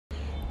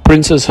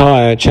Princess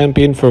Haya,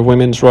 champion for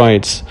women's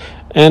rights.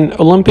 An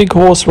Olympic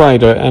horse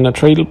rider and a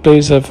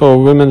trailblazer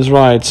for women's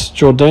rights,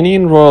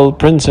 Jordanian royal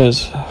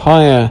Princess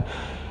Haya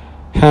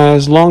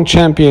has long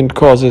championed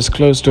causes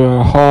close to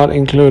her heart,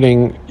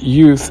 including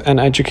youth and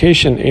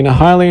education. In a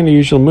highly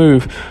unusual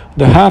move,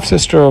 the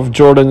half-sister of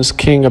Jordan's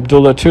King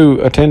Abdullah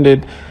II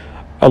attended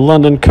a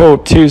London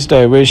court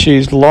Tuesday where she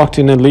is locked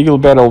in a legal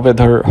battle with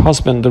her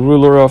husband, the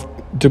ruler of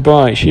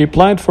Dubai. She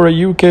applied for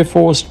a UK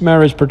forced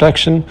marriage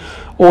protection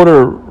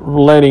order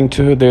relating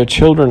to their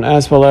children,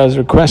 as well as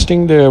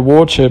requesting their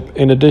wardship,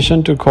 in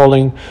addition to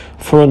calling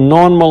for a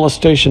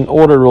non-molestation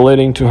order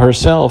relating to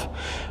herself.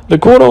 The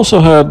court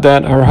also heard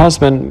that her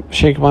husband,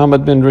 Sheikh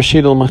Mohammed bin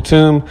Rashid Al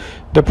Maktoum,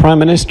 the Prime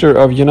Minister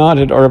of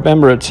United Arab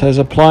Emirates, has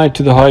applied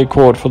to the High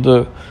Court for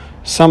the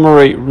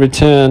summary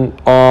return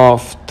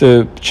of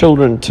the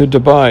children to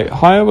Dubai.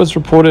 Haya was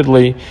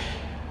reportedly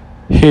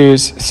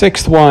his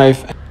sixth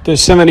wife. The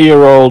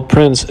 70-year-old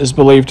prince is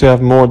believed to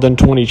have more than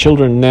 20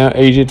 children. Now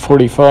aged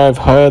 45,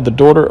 Haya, the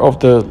daughter of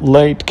the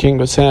late King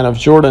Hussein of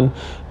Jordan,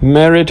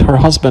 married her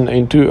husband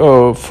in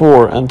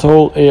 2004 and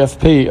told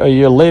AFP a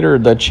year later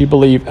that she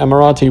believed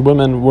Emirati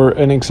women were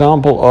an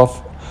example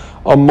of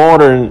a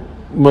modern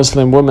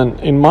Muslim woman.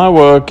 In my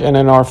work and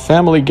in our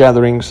family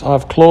gatherings,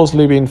 I've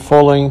closely been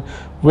following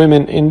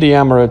women in the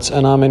Emirates,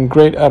 and I'm in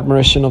great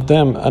admiration of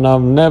them, and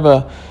I've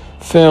never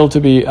failed to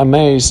be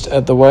amazed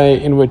at the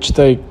way in which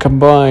they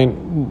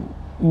combine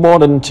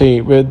modernity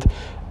with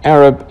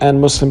Arab and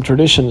Muslim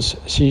traditions.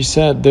 She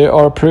said, "They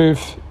are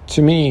proof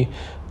to me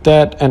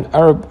that an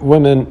Arab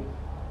woman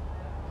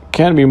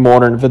can be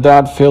modern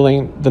without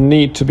feeling the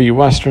need to be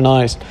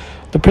westernized."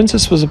 The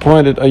princess was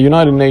appointed a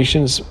United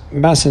Nations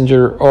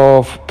Messenger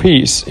of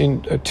Peace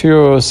in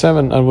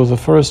 2007 and was the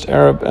first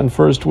Arab and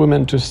first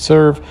woman to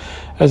serve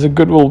as a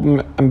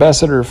Goodwill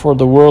Ambassador for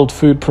the World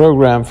Food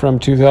Programme from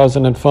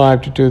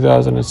 2005 to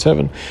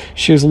 2007.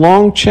 She has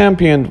long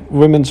championed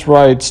women's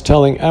rights,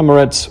 telling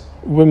Emirates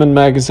Women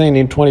magazine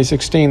in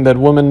 2016 that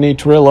women need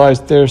to realize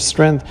their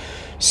strength.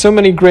 "So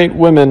many great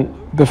women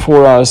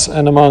before us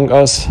and among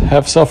us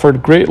have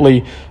suffered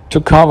greatly to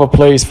carve a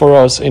place for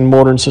us in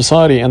modern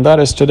society, and that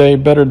is today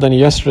better than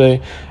yesterday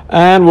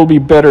and will be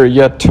better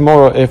yet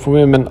tomorrow if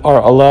women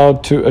are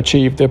allowed to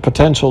achieve their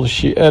potential,"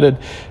 she added.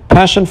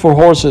 Passion for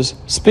horses.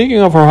 Speaking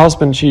of her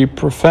husband, she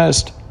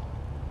professed,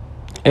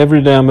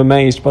 "Every day I'm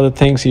amazed by the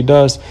things he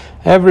does.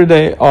 Every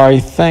day I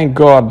thank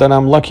God that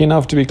I'm lucky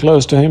enough to be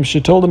close to him." She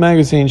told the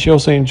magazine she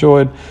also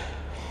enjoyed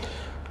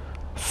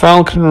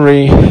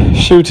falconry,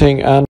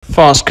 shooting and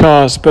fast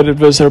cars, but it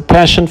was her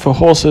passion for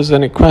horses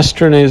and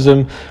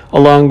equestrianism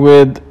along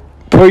with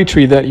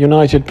poetry that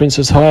united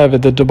Princess Haya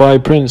with the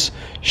Dubai prince.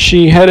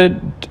 She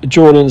headed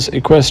Jordan's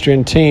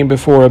equestrian team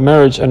before her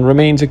marriage and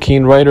remains a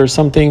keen writer,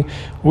 something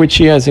which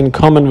she has in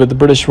common with the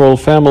British royal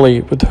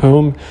family, with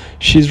whom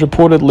she's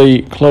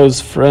reportedly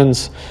close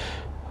friends.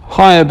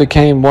 Haya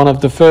became one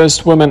of the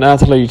first women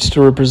athletes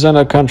to represent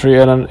her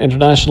country at an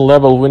international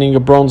level, winning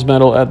a bronze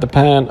medal at the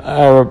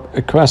Pan-Arab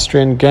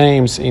Equestrian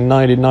Games in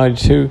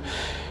 1992.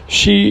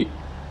 She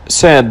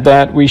said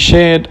that we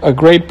shared a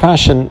great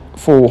passion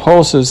for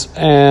horses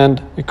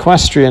and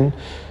equestrian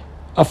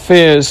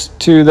affairs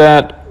too.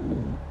 That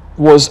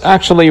was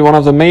actually one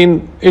of the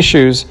main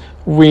issues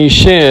we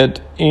shared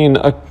in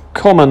a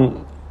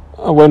common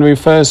when we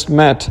first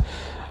met,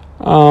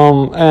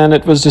 and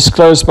it was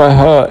disclosed by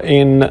her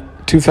in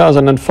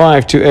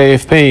 2005 to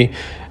AFP.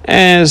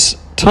 As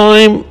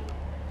time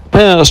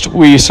passed,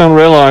 we soon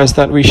realized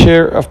that we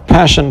share a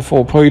passion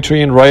for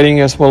poetry and writing,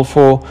 as well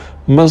for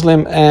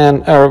Muslim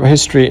and Arab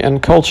history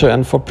and culture,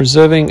 and for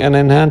preserving and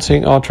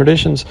enhancing our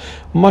traditions.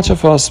 Much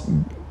of us,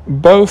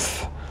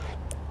 both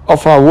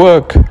of our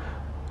work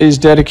is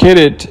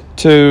dedicated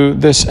to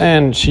this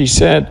end, she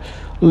said.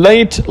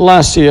 Late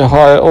last year,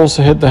 Haya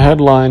also hit the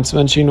headlines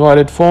when she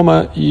invited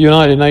former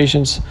United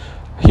Nations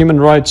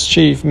Human Rights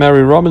Chief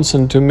Mary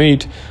Robinson to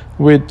meet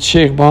with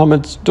Sheikh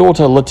Mohammed's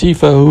daughter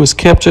Latifa, who was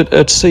captured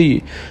at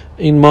sea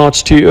in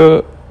March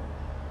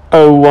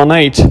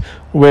 2018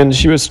 when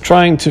she was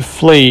trying to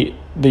flee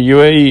the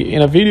UAE.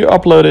 In a video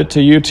uploaded to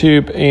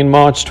YouTube in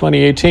March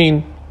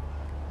 2018,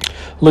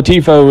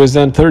 Latifa, who was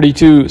then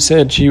 32,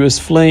 said she was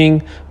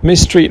fleeing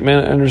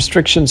mistreatment and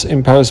restrictions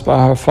imposed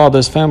by her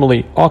father's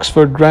family.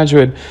 Oxford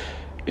graduate.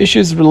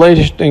 Issues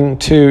relating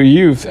to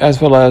youth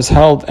as well as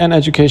health and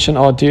education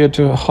are dear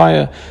to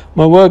Haya.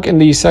 My work in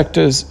these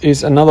sectors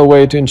is another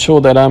way to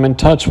ensure that I'm in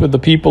touch with the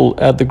people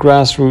at the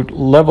grassroots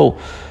level,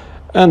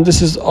 and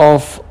this is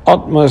of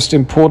utmost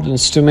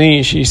importance to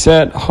me, she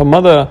said. Her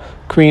mother,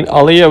 Queen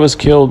Aliyah, was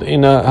killed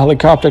in a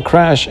helicopter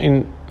crash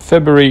in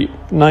February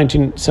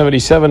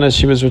 1977 as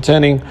she was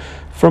returning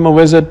from a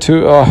visit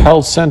to a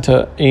health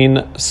center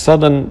in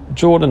southern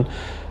Jordan.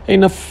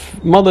 In a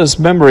mother's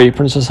memory,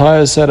 Princess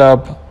Haya set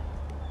up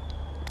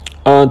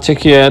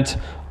Tikiyat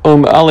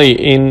Ali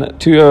in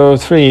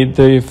 2003,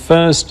 the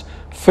first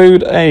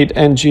food aid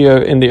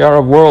NGO in the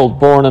Arab world.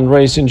 Born and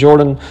raised in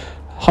Jordan,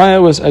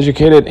 Haya was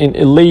educated in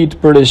elite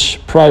British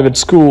private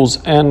schools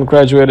and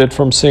graduated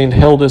from St.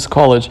 Hilda's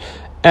College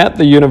at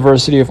the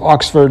University of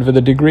Oxford with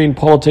a degree in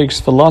politics,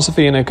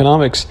 philosophy, and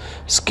economics.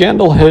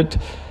 Scandal hit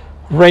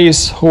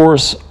race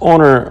horse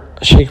owner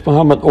Sheikh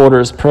Mohammed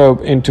orders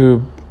probe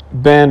into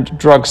banned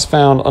drugs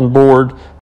found on board